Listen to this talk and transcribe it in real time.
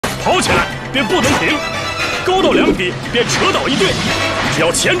跑起来便不能停，高到2匹便扯倒一队。只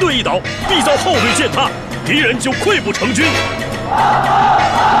要前队一倒，必遭后队践踏，敌人就溃不成军。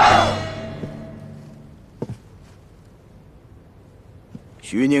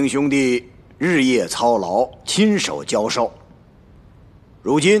徐宁兄弟日夜操劳，亲手教授。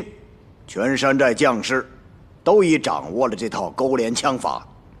如今，全山寨将士都已掌握了这套勾连枪法。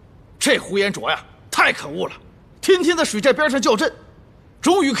这呼延灼呀，太可恶了，天天在水寨边上叫阵，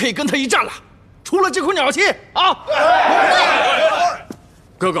终于可以跟他一战了。除了这口鸟气啊！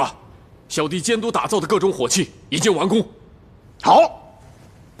哥哥，小弟监督打造的各种火器已经完工。好，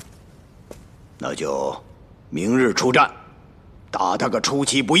那就明日出战，打他个出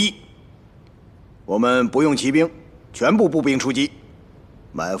其不意。我们不用骑兵，全部步兵出击，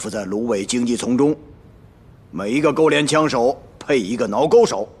埋伏在芦苇荆棘丛中，每一个勾连枪手配一个挠钩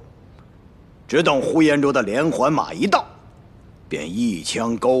手，只等呼延灼的连环马一到，便一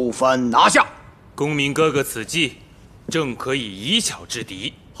枪勾翻拿下。公明哥哥此计，正可以以巧制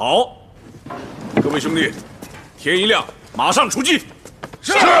敌。好，各位兄弟，天一亮马上出击。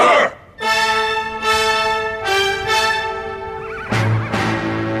是。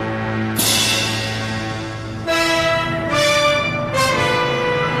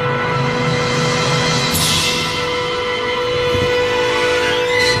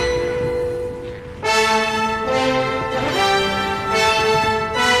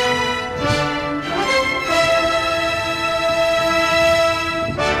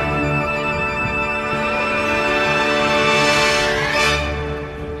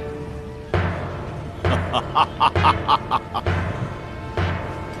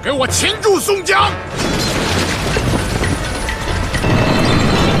给我擒住宋江！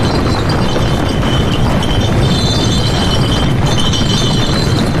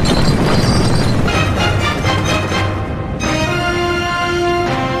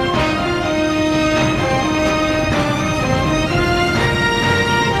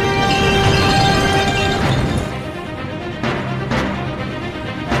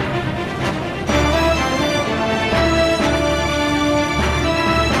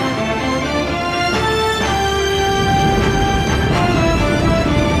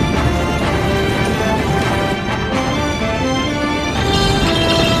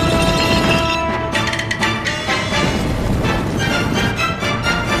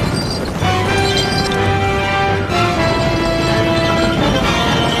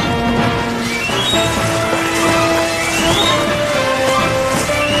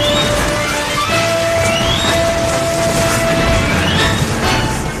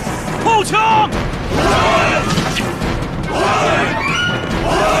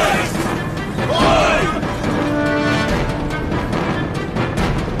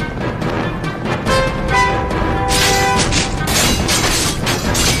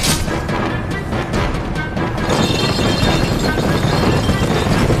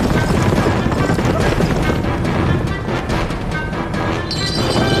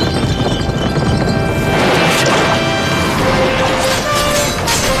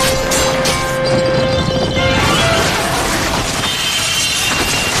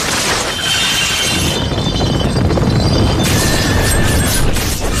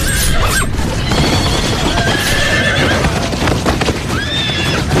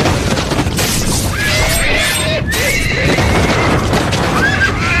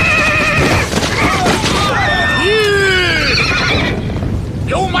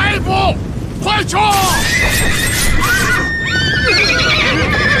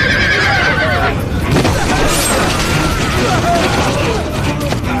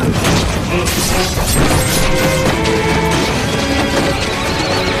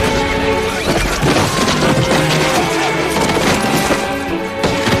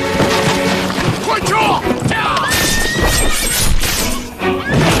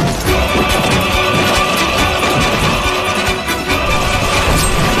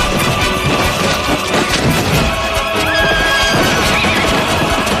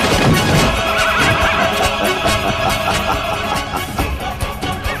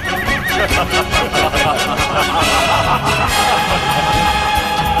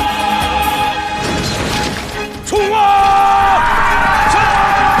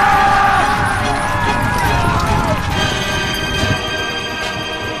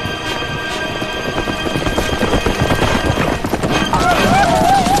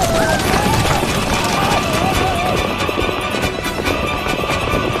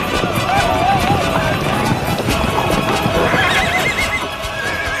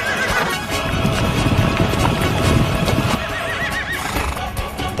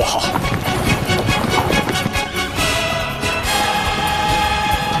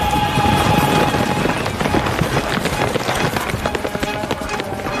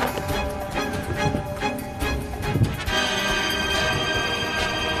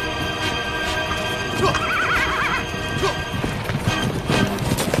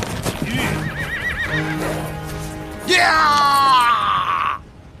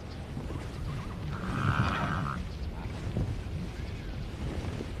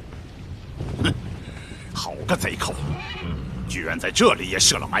个贼寇，居然在这里也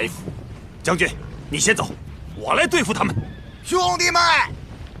设了埋伏。将军，你先走，我来对付他们。兄弟们，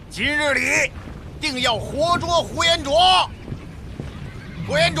今日里定要活捉呼延灼。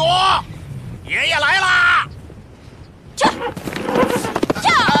呼延灼，爷爷来啦！这。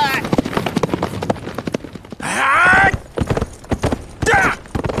哎！这！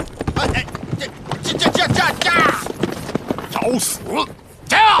找死！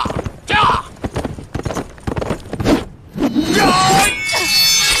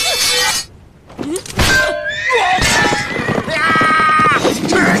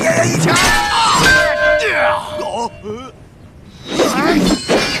吃爷爷一枪！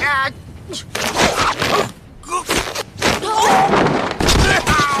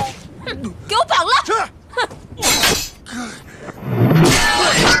给我绑了！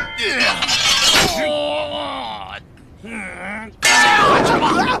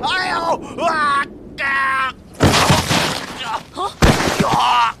哎呦！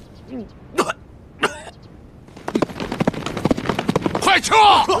快撤！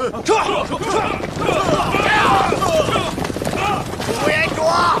呼延灼，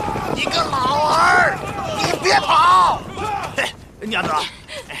你个老儿，你别跑！娘子，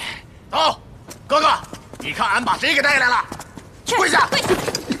走，哥哥，你看俺把谁给带来了？跪下！跪下！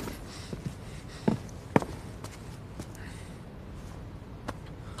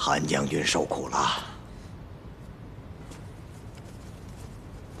韩将军受苦了。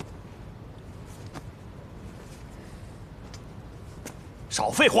少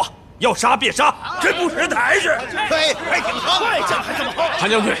废话，要杀便杀，这不识抬举。嘿，还挺横，这样还这么好？韩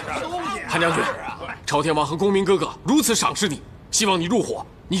将军，韩将军，朝天王和公明哥哥如此赏识你，希望你入伙，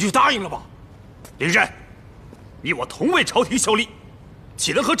你就答应了吧。林山，你我同为朝廷效力，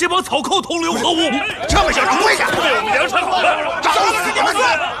岂能和这帮草寇同流合污？这么小人跪下！为我们梁山好了，找死你们！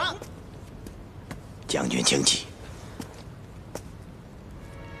将军请起。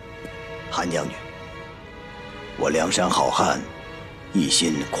韩将军，我梁山好汉一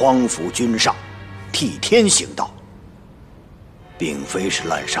心匡扶君上，替天行道，并非是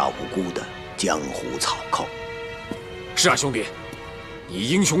滥杀无辜的江湖草寇。是啊，兄弟，你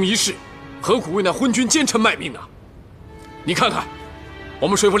英雄一世，何苦为那昏君奸臣卖命啊？你看看，我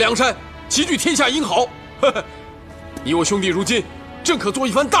们水泊梁山齐聚天下英豪，呵呵，你我兄弟如今正可做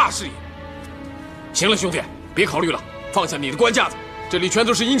一番大事业。行了，兄弟，别考虑了，放下你的官架子，这里全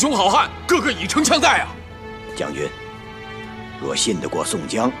都是英雄好汉，个个以诚相待啊！将军，若信得过宋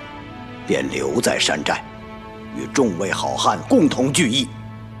江，便留在山寨，与众位好汉共同聚义。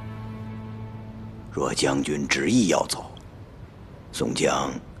若将军执意要走，宋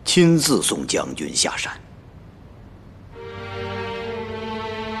江亲自送将军下山。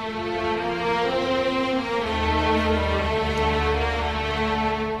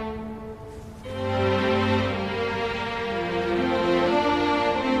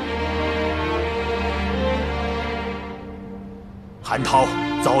韩涛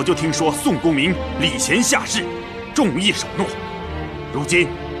早就听说宋公明礼贤下士，重义守诺。如今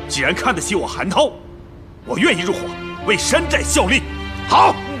既然看得起我韩涛，我愿意入伙，为山寨效力。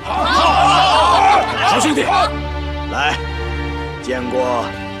好，好兄弟，来，见过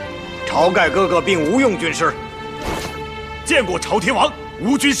晁盖哥哥并吴用军师。见过朝天王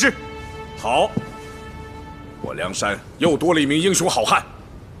吴军师。好，我梁山又多了一名英雄好汉，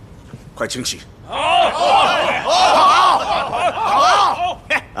快请起。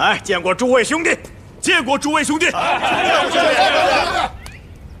来，见过诸位兄弟，见过诸位兄弟。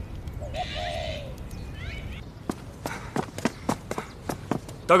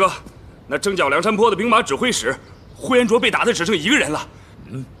大哥，那征剿梁山泊的兵马指挥使呼延灼被打的只剩一个人了。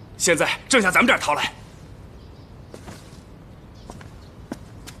现在正向咱们这儿逃来。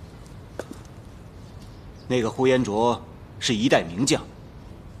那个呼延灼是一代名将，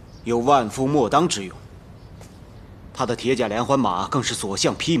有万夫莫当之勇。他的铁甲连环马更是所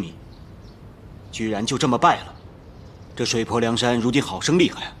向披靡，居然就这么败了。这水泊梁山如今好生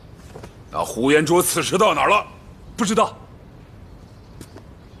厉害啊！那呼延灼此时到哪儿了？不知道。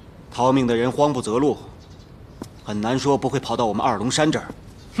逃命的人慌不择路，很难说不会跑到我们二龙山这儿。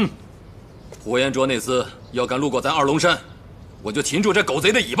哼，呼延灼那厮要敢路过咱二龙山，我就擒住这狗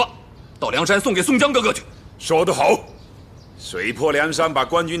贼的尾巴，到梁山送给宋江哥哥去。说得好，水泊梁山把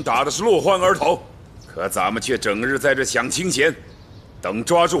官军打的是落荒而逃。可咱们却整日在这享清闲，等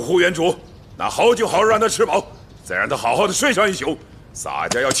抓住呼延灼，那好酒好肉让他吃饱，再让他好好的睡上一宿。洒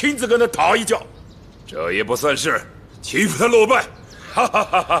家要亲自跟他打一架，这也不算是欺负他落败。哈哈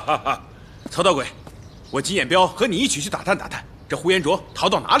哈哈哈哈！曹道鬼，我金眼彪和你一起去打探打探，这呼延灼逃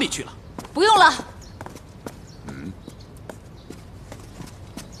到哪里去了？不用了。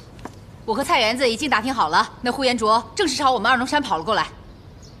我和蔡园子已经打听好了，那呼延灼正是朝我们二龙山跑了过来。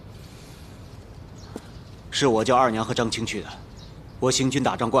是我叫二娘和张青去的。我行军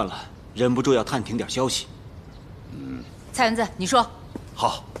打仗惯了，忍不住要探听点消息。蔡园子，你说。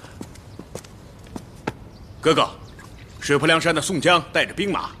好。哥哥，水泊梁山的宋江带着兵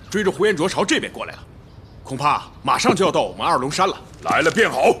马追着呼延灼朝这边过来了，恐怕马上就要到我们二龙山了。来了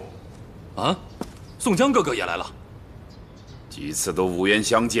便好。啊，宋江哥哥也来了。几次都无缘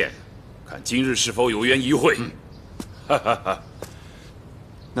相见，看今日是否有缘一会。哈哈哈。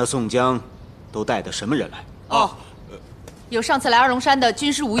那宋江都带的什么人来？哦，有上次来二龙山的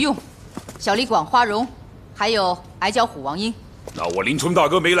军师吴用、小李广花荣，还有矮脚虎王英。那我林冲大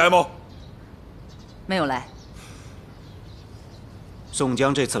哥没来吗？没有来。宋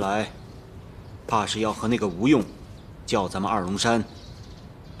江这次来，怕是要和那个吴用，叫咱们二龙山，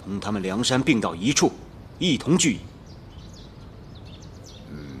同他们梁山并到一处，一同聚义。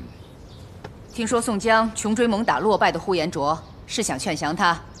听说宋江穷追猛打落败的呼延灼，是想劝降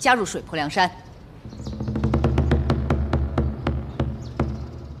他加入水泊梁山。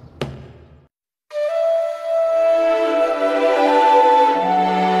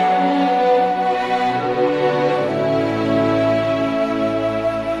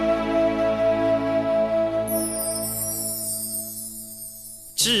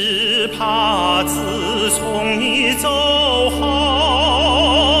只怕自从你走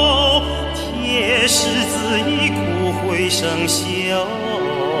后，铁狮子已枯灰生锈，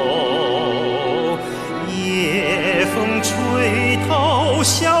夜风吹透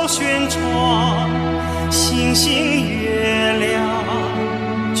小轩窗，星星月亮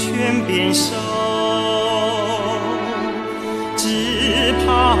全变瘦。只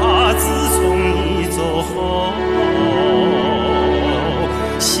怕自从你走后，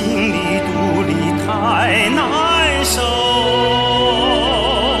心里肚里太难受，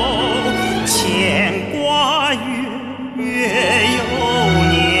牵挂月又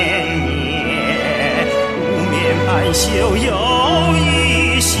年年，无眠半宿又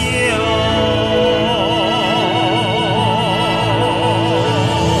一宿。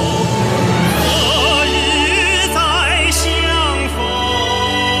何日再相逢？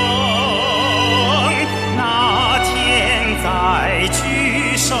那天再聚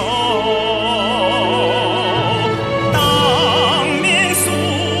首。当面诉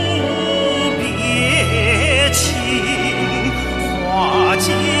别情，花间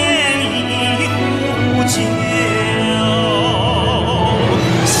一壶酒。